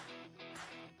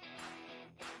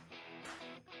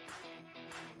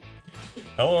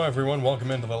Hello, everyone. Welcome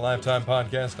into the Lifetime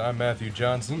Podcast. I'm Matthew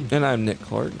Johnson. And I'm Nick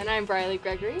Clark. And I'm Briley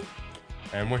Gregory.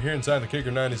 And we're here inside the Kicker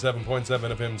 97.7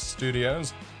 FM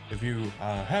studios. If you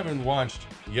haven't watched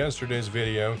yesterday's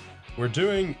video, we're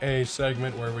doing a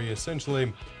segment where we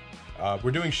essentially,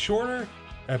 we're doing shorter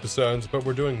episodes, but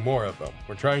we're doing more of them.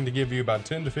 We're trying to give you about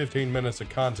 10 to 15 minutes of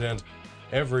content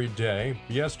every day.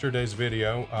 Yesterday's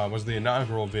video was the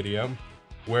inaugural video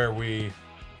where we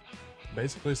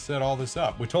basically set all this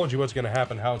up. We told you what's going to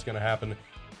happen, how it's going to happen,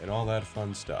 and all that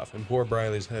fun stuff. And poor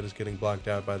Briley's head is getting blocked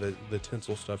out by the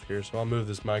tinsel stuff here, so I'll move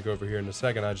this mic over here in a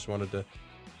second. I just wanted to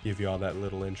give you all that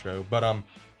little intro. But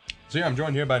so yeah, I'm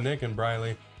joined here by Nick and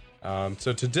Briley.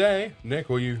 So today, Nick,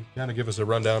 will you kind of give us a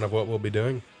rundown of what we'll be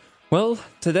doing? Well,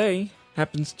 today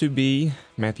happens to be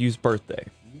Matthew's birthday.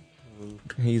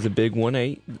 He's a big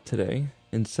 1-8 today.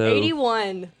 And so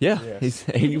 81. Yeah, Yes. He's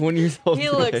 81 years old. He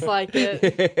today. looks like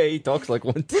it. He talks like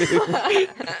one too.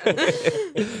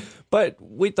 But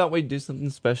we thought we'd do something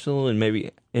special and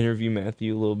maybe interview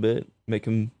Matthew a little bit, make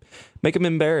him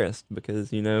embarrassed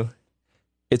because, you know,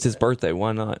 it's his birthday,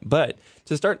 why not? But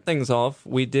to start things off,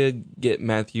 we did get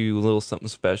Matthew a little something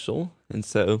special, and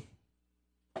so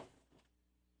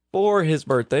for his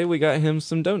birthday, we got him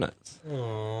some donuts.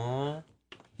 Aww.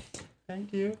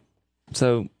 Thank you.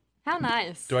 So How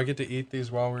nice. Do I get to eat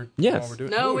these while we're Yes. while we're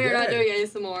doing? No, Oh, we are not yay. doing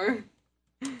ASMR.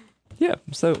 yeah,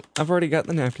 so I've already got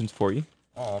the napkins for you.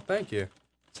 Aw, thank you.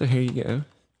 So here you go.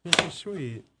 You're so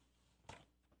sweet.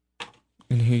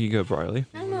 And here you go, Briley.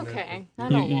 I'm okay. I You,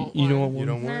 don't you, want you one. don't want one? You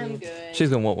don't No, want I'm one? good. She's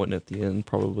going to want one at the end,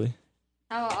 probably.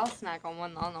 I'll snack on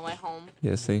one on the way home.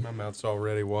 Yeah, see? My mouth's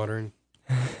already watering.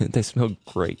 They smell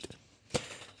great.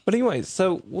 But anyway,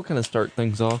 so we'll kind of start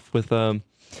things off with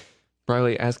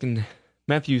Briley asking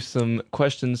Matthew some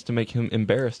questions to make him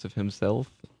embarrassed of himself.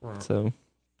 Wow. So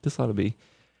this ought to be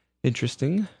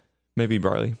interesting. Maybe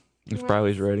Briley, if Yes.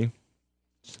 Briley's ready.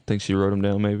 I think she wrote them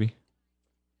down, maybe.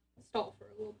 Stall for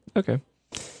a little bit. Okay.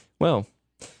 Well,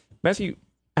 Matthew,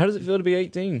 how does it feel to be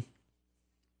 18?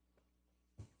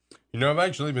 You know, I've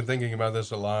actually been thinking about this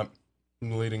a lot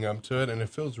leading up to it, and it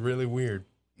feels really weird.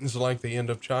 It's like the end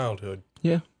of childhood.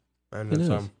 Yeah, And it it's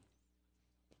is.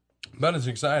 but it's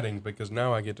exciting because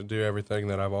now I get to do everything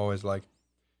that I've always liked,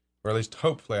 or at least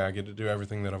hopefully I get to do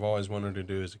everything that I've always wanted to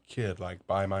do as a kid, like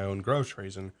buy my own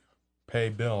groceries and pay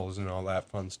bills and all that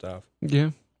fun stuff.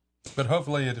 Yeah. But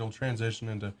hopefully it'll transition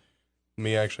into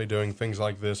me actually doing things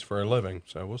like this for a living.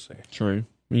 So we'll see. True.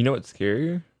 You know what's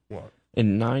scarier? What?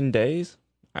 In 9 days,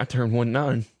 I turned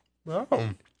 19. Oh,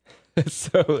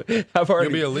 So I've you'll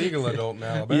already be a legal adult in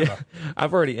Alabama. Yeah,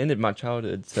 I've already ended my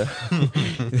childhood, so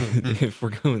if we're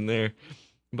going there.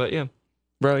 But yeah,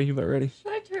 bro, you about ready?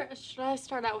 Should I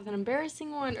start out with an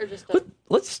embarrassing one or just a...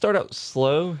 Let's start out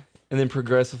slow and then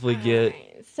progressively get.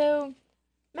 Alright, so,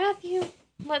 Matthew,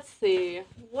 let's see.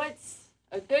 What's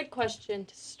a good question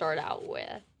to start out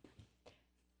with?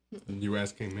 You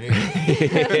asking me?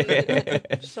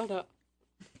 Shut up.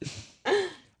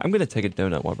 I'm gonna take a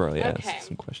donut while Briley Okay. asks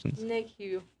some questions. Nick,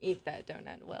 you eat that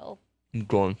donut well. I'm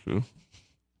going to.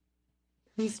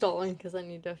 I'm stalling because I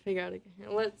need to figure out again.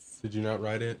 Let's... Did you not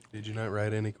write it? Did you not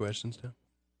write any questions down?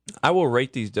 I will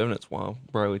rate these donuts while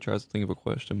Briley tries to think of a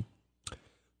question.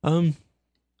 They're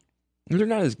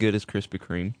not as good as Krispy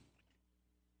Kreme,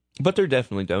 but they're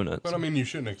definitely donuts. But I mean, you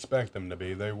shouldn't expect them to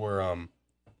be. They were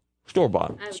Store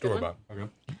bought. I have a good store one. bought. Okay.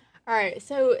 All right,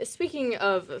 so speaking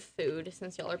of food,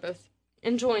 since y'all are both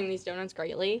enjoying these donuts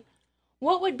greatly,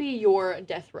 what would be your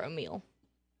death row meal?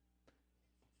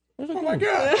 Oh my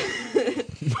god!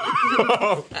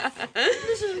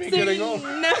 This is me getting old.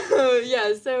 No,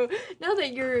 yeah, so now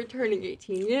that you're turning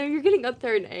 18, you know, you're getting up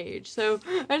there in age, so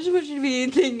I just want you to be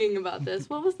thinking about this.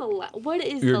 What was what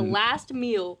is Your- the last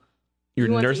meal Your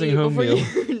you want nursing to eat home before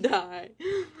meal. you die?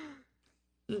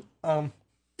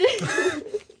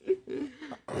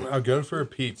 I'll go for a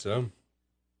pizza,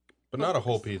 but not a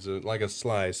whole pizza, like a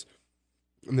slice.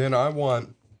 And then I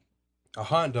want a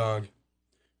hot dog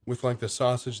with like the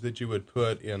sausage that you would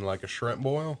put in like a shrimp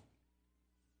boil.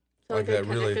 So Like a that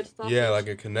really, Connecticut sausage? yeah, like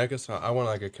a Kaneka. I want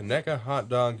like a Kaneka hot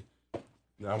dog.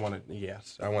 I want it.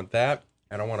 Yes, I want that,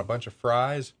 and I want a bunch of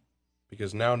fries,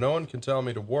 because now no one can tell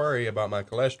me to worry about my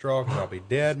cholesterol because I'll be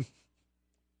dead.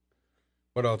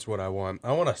 What else would I want?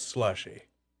 I want a slushie.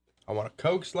 I want a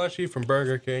Coke slushie from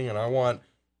Burger King, and I want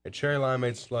a cherry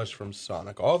limeade slush from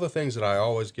Sonic. All the things that I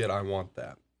always get, I want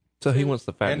that. So he wants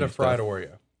the fat And a fried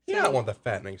Oreo. Yeah, I want the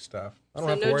fattening stuff. I don't So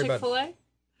have to no worry about. Chick-fil-A?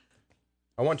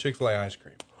 I want Chick-fil-A ice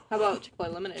cream. How about Chick-fil-A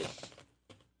lemonade?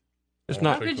 It's I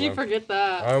not. How could you Chick-fil-A. forget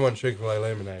that? I want Chick-fil-A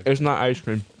lemonade. It's not ice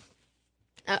cream.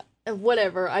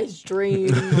 Whatever, ice dream.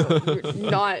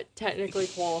 You're not technically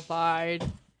qualified.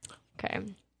 Okay.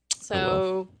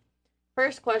 So,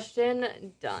 first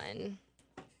question done.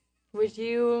 Would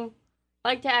you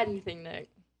like to add anything, Nick?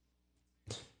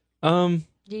 Do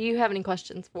you have any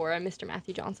questions for Mr.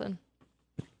 Matthew Johnson?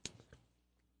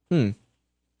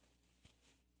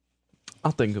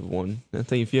 I'll think of one. I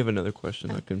think if you have another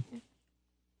question, I can.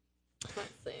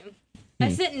 Let's see.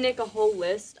 I sent Nick a whole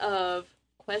list of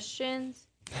questions.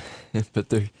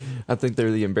 But I think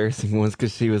they're the embarrassing ones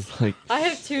because she was like, I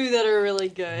have two that are really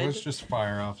good. Let's just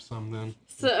fire off some then.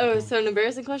 So an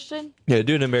embarrassing question? yeah,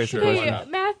 do an embarrassing Sure, why question. not?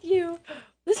 Matthew,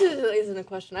 this isn't a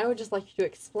question. I would just like you to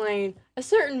explain a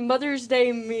certain Mother's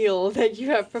Day meal that you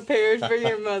have prepared for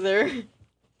your mother.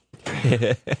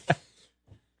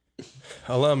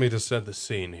 Allow me to set the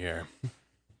scene here.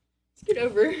 Scoot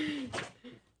over.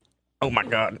 Oh my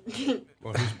God.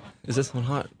 Well, Is this one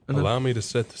hot? allow me to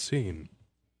set the scene.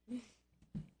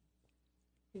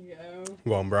 Go.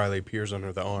 While Briley peers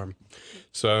under the arm.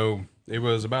 So it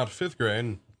was about 5th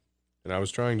grade, and I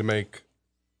was trying to make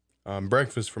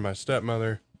breakfast for my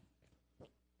stepmother.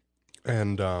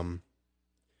 And so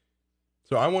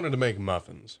I wanted to make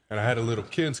muffins, and I had a little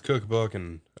kid's cookbook,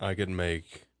 and I could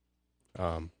make.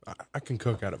 I can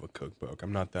cook out of a cookbook.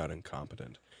 I'm not that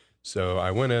incompetent. So I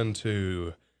went in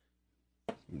to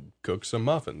cook some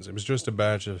muffins. It was just a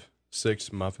batch of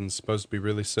 6 muffins, supposed to be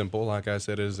really simple. Like I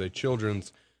said, it is a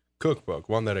children's cookbook,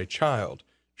 one that a child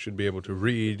should be able to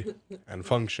read and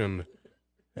function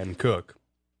and cook.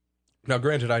 Now,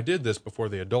 granted, I did this before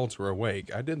the adults were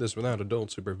awake. I did this without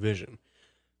adult supervision.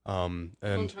 Don't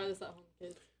And try this at home,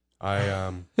 kids.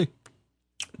 I,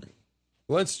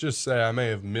 let's just say I may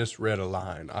have misread a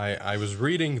line. I was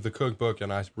reading the cookbook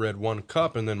and I read 1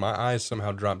 cup, and then my eyes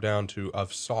somehow dropped down to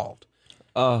of salt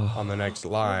on the next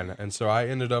line. And so I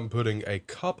ended up putting a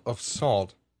cup of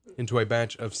salt into a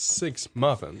batch of 6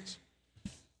 muffins.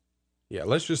 Yeah,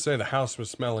 let's just say the house was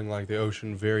smelling like the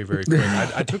ocean very, very quick.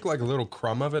 I took like a little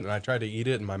crumb of it and I tried to eat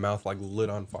it, and my mouth like lit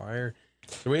on fire.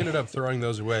 So we ended up throwing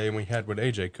those away, and we had what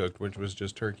AJ cooked, which was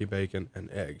just turkey, bacon, and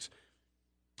eggs.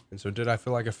 And so did I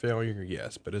feel like a failure?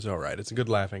 Yes, but it's all right. It's a good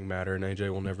laughing matter, and AJ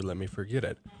will never let me forget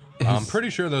it. I'm pretty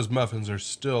sure those muffins are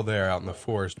still there out in the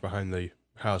forest behind the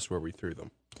house where we threw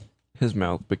them. His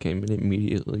mouth became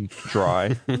immediately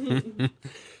dry.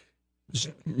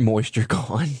 Just moisture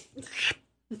gone.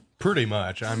 Pretty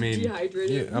much. I mean,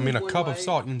 Dehydrated. yeah, I mean, a One cup of bite.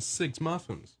 salt and 6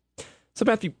 muffins. So,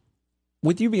 Matthew,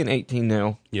 with you being 18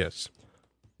 now, Yes.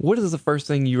 what is the first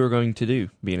thing you are going to do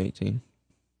being 18?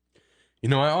 You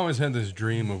know, I always had this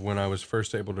dream of when I was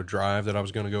first able to drive that I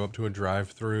was going to go up to a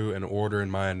drive-thru and order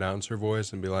in my announcer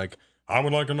voice and be like, I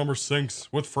would like a number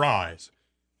 6 with fries.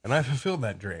 And I fulfilled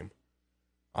that dream.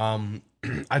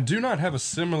 I do not have a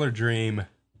similar dream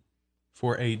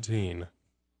for 18.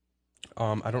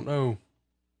 I don't know.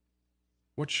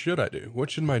 What should I do? What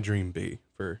should my dream be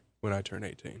for when I turn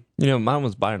 18? You know, mine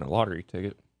was buying a lottery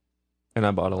ticket. And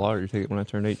I bought a lottery ticket when I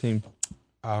turned 18.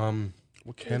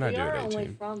 What can I do We are at 18?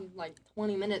 only from like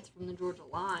 20 minutes from the Georgia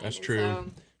line. That's and true. So,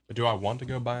 But do I want to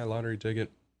go buy a lottery ticket?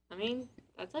 I mean,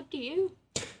 that's up to you.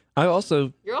 I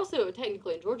also You're also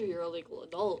technically in Georgia. You're a legal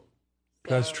adult.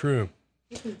 That's so true.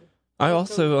 you can I go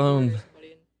also murder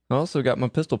somebody. I also got my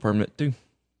pistol permit too.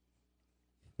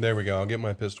 There we go. I'll get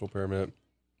my pistol permit.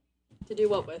 To do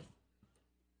what with?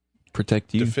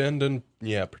 Protect you. Defend and,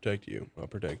 protect you. I'll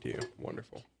protect you.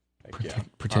 Wonderful. Heck yeah.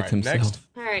 Protect All right, himself. next.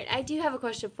 All right, I do have a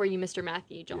question for you, Mr.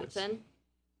 Matthew Johnson.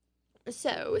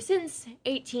 So, since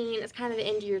 18 is kind of the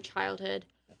end of your childhood,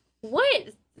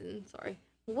 what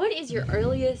is your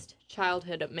earliest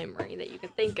childhood memory that you can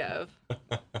think of?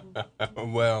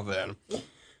 Well, then.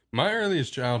 My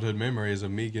earliest childhood memory is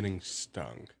of me getting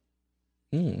stung.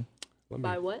 Mm.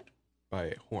 By what? By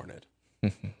a hornet.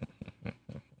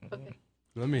 Okay.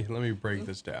 Let me break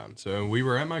this down. So we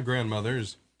were at my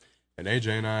grandmother's, and AJ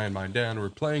and I and my dad were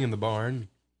playing in the barn,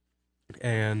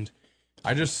 and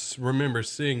I just remember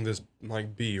seeing this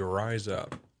like bee rise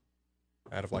up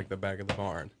out of like the back of the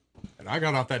barn, and I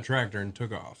got off that tractor and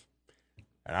took off,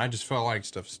 and I just felt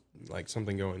like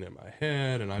something going in my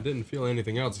head, and I didn't feel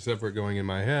anything else except for it going in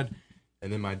my head.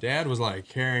 And then my dad was like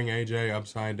carrying AJ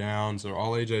upside down, so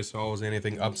all AJ saw was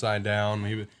anything upside down.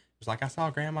 He was like, I saw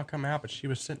Grandma come out, but she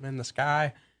was sitting in the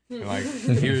sky. And like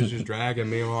he was just dragging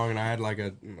me along, and I had like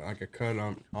a cut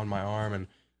on my arm, and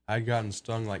I'd gotten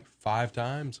stung like 5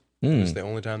 times. It's the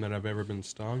only time that I've ever been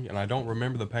stung, and I don't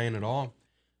remember the pain at all.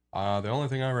 The only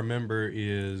thing I remember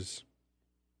is,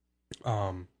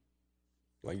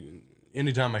 like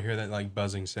anytime I hear that like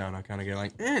buzzing sound, I kind of get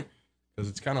like, because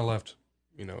it's kind of left,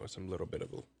 some little bit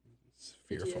of a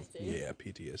fearful, PTSD.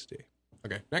 PTSD.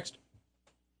 Okay, next.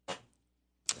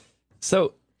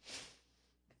 So,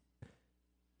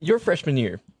 your freshman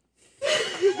year,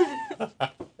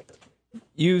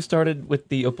 you started with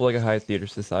the Opelika High Theater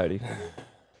Society,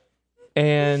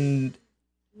 and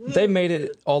they made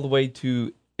it all the way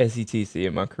to SETC.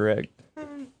 Am I correct?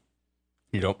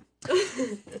 Yep.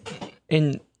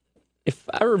 And if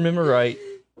I remember right,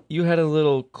 you had a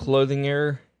little clothing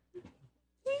error.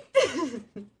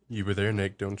 You were there,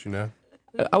 Nick, don't you know?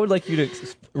 I would like you to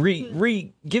explain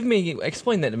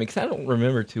that to me, because I don't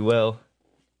remember too well.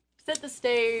 Set the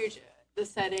stage, the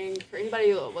setting for anybody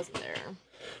who wasn't there.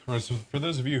 All right, so for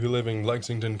those of you who live in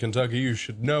Lexington, Kentucky, you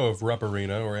should know of Rupp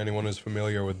Arena, or anyone who's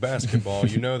familiar with basketball.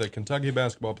 You know that Kentucky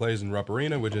basketball plays in Rupp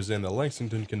Arena, which is in the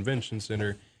Lexington Convention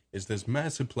Center. Is this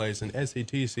massive place, and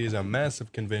SATC is a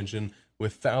massive convention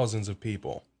with thousands of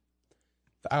people.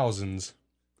 Thousands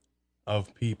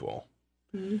of people.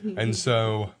 And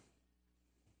so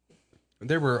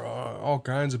there were all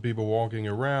kinds of people walking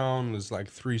around. There's like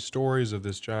 3 stories of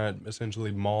this giant,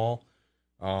 essentially, mall.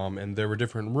 And there were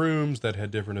different rooms that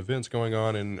had different events going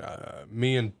on. And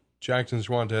me and Jackson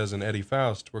Schwantes and Eddie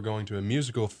Faust were going to a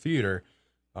musical theater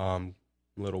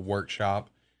little workshop.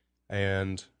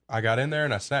 And I got in there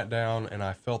and I sat down and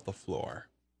I felt the floor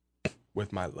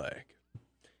with my leg.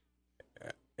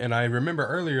 And I remember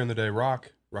earlier in the day,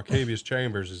 Rockavius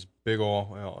Chambers is big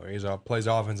plays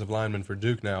offensive lineman for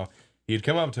Duke now. He'd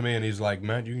come up to me and he's like,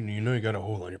 "Matt, you know you got a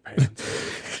hole on your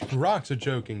pants." Rock's a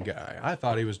joking guy. I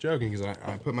thought he was joking because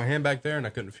I put my hand back there and I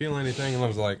couldn't feel anything, and I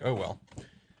was like, "Oh well,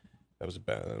 that was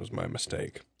my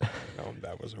mistake.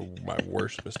 That was my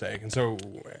worst mistake." And so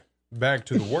back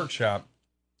to the workshop,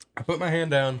 I put my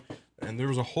hand down and there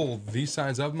was a hole the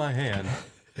size of my hand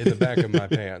in the back of my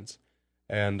pants.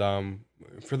 And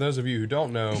for those of you who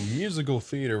don't know, musical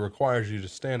theater requires you to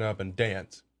stand up and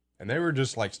dance. And they were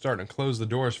just like starting to close the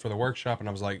doors for the workshop. And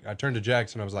I turned to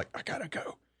Jackson. I was like, I gotta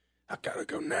go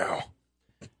now.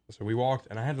 So we walked,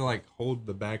 and I had to like hold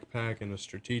the backpack in a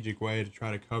strategic way to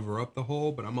try to cover up the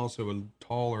hole. But I'm also a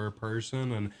taller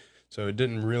person, and so it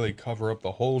didn't really cover up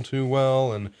the hole too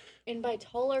well. And by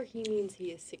taller, he means he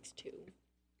is 6'2".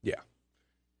 Yeah.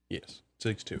 Yes.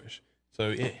 6'2"-ish. So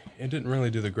it didn't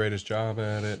really do the greatest job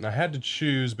at it. And I had to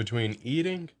choose between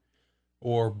eating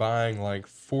or buying like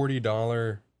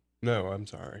 $40. No, I'm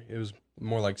sorry. It was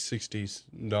more like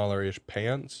 $60-ish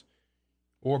pants,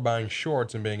 or buying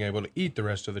shorts and being able to eat the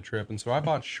rest of the trip. And so I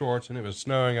bought shorts, and it was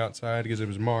snowing outside because it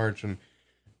was March, and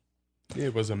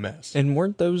it was a mess. And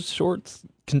weren't those shorts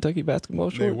Kentucky basketball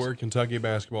shorts? They were Kentucky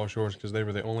basketball shorts because they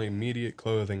were the only immediate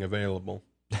clothing available.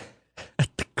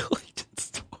 At the collegiate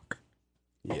store.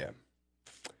 Yeah.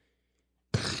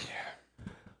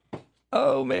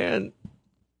 Oh, man.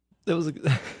 That was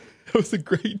a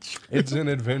great trip. It's an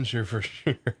adventure for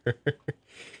sure.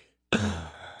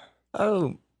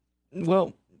 Oh,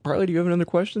 well, Partly, do you have another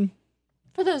question?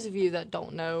 For those of you that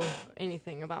don't know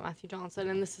anything about Matthew Johnson,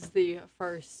 and this is the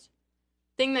first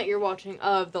thing that you're watching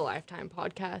of the Lifetime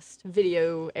podcast,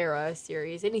 video era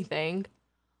series, anything,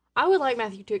 I would like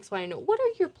Matthew to explain, what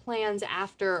are your plans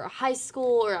after high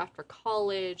school or after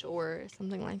college or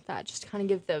something like that? Just to kind of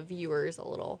give the viewers a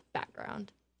little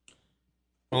background.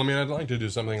 Well, I mean, I'd like to do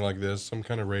something like this, some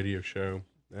kind of radio show,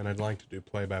 and I'd like to do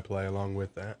play-by-play along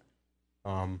with that.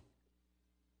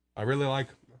 I really like,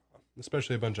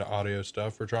 especially a bunch of audio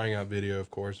stuff. We're trying out video,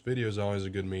 of course. Video is always a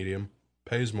good medium.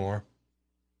 Pays more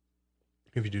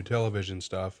if you do television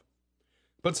stuff.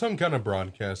 But some kind of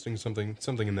broadcasting, something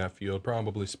in that field,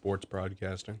 probably sports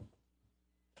broadcasting.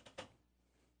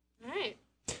 All right.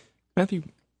 Matthew,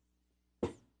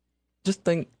 just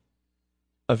think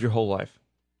of your whole life.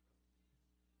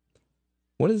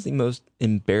 What is the most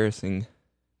embarrassing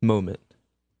moment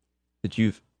that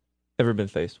you've ever been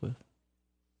faced with?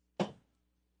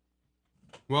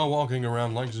 Well, walking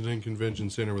around Lexington Convention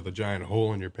Center with a giant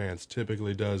hole in your pants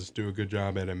typically does do a good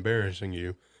job at embarrassing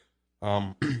you.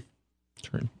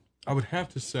 Turn. I would have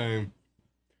to say,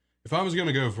 if I was going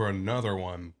to go for another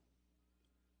one,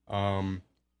 I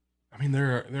mean,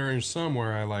 there are some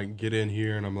where I like get in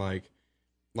here and I'm like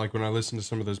when I listen to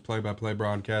some of those play-by-play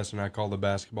broadcasts and I call the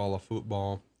basketball a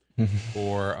football,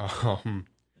 or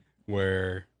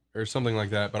or something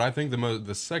like that. But I think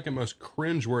the second most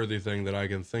cringeworthy thing that I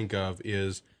can think of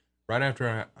is right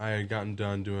after I had gotten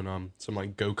done doing some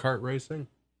like go-kart racing,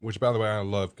 which, by the way, I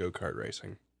love go-kart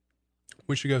racing.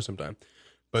 We should go sometime.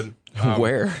 But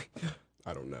where?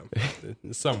 I don't know.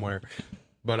 Somewhere.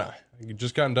 But I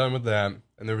just gotten done with that,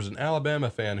 and there was an Alabama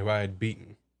fan who I had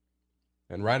beaten.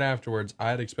 And right afterwards,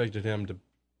 I had expected him to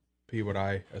be what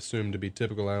I assumed to be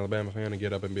typical Alabama fan and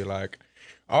get up and be like,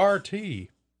 RT. You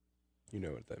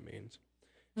know what that means.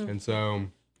 Mm-hmm. And so...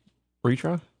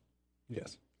 Retry?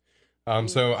 Yes.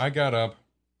 So I got up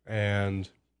and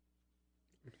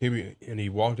he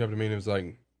walked up to me and he was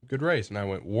like, "Good race." And I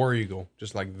went, "War Eagle,"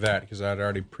 just like that, because I'd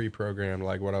already pre-programmed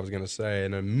like what I was going to say.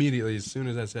 And immediately, as soon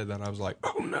as I said that, I was like,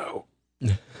 "Oh no."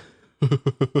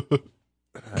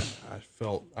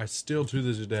 I still to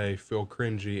this day feel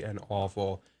cringy and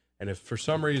awful. And if for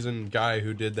some reason, guy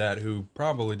who did that, who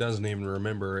probably doesn't even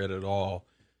remember it at all,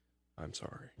 I'm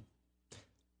sorry.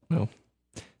 Well,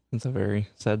 it's a very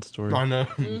sad story. I know.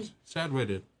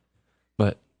 Sad-witted.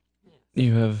 But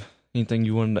you have anything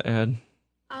you wanted to add?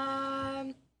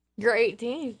 You're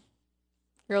 18.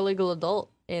 You're a legal adult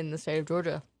in the state of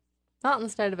Georgia, not in the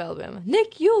state of Alabama.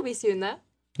 Nick, you will be soon, though.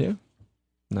 Yeah.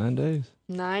 9 days.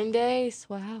 9 days.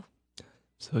 Wow.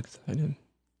 So excited.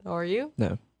 Are you?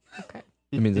 No. Okay.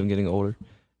 It means I'm getting older.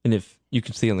 And if you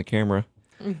can see on the camera,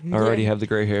 I already have the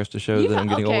gray hairs to show that I'm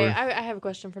getting okay, older. I have a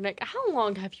question for Nick. How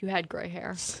long have you had gray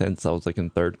hair? Since I was like in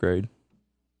 3rd grade.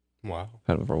 Wow.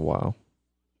 Had it for a while.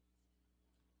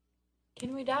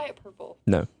 Can we dye it purple?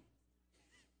 No.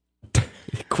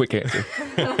 Quick answer.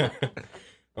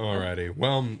 Alrighty.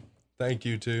 Well, thank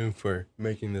you two for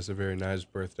making this a very nice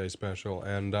birthday special.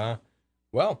 And,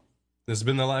 well, this has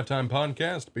been the Lifetime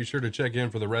Podcast. Be sure to check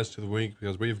in for the rest of the week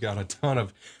because we've got a ton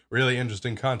of really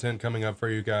interesting content coming up for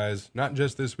you guys. Not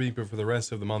just this week, but for the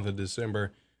rest of the month of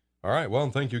December. All right. Well,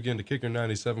 thank you again to Kicker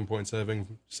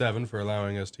 97.7 for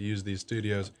allowing us to use these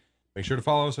studios. Make sure to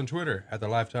follow us on Twitter at the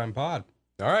Lifetime Pod.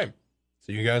 All right.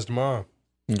 See you guys tomorrow.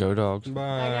 Go Dogs.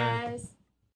 Bye, guys.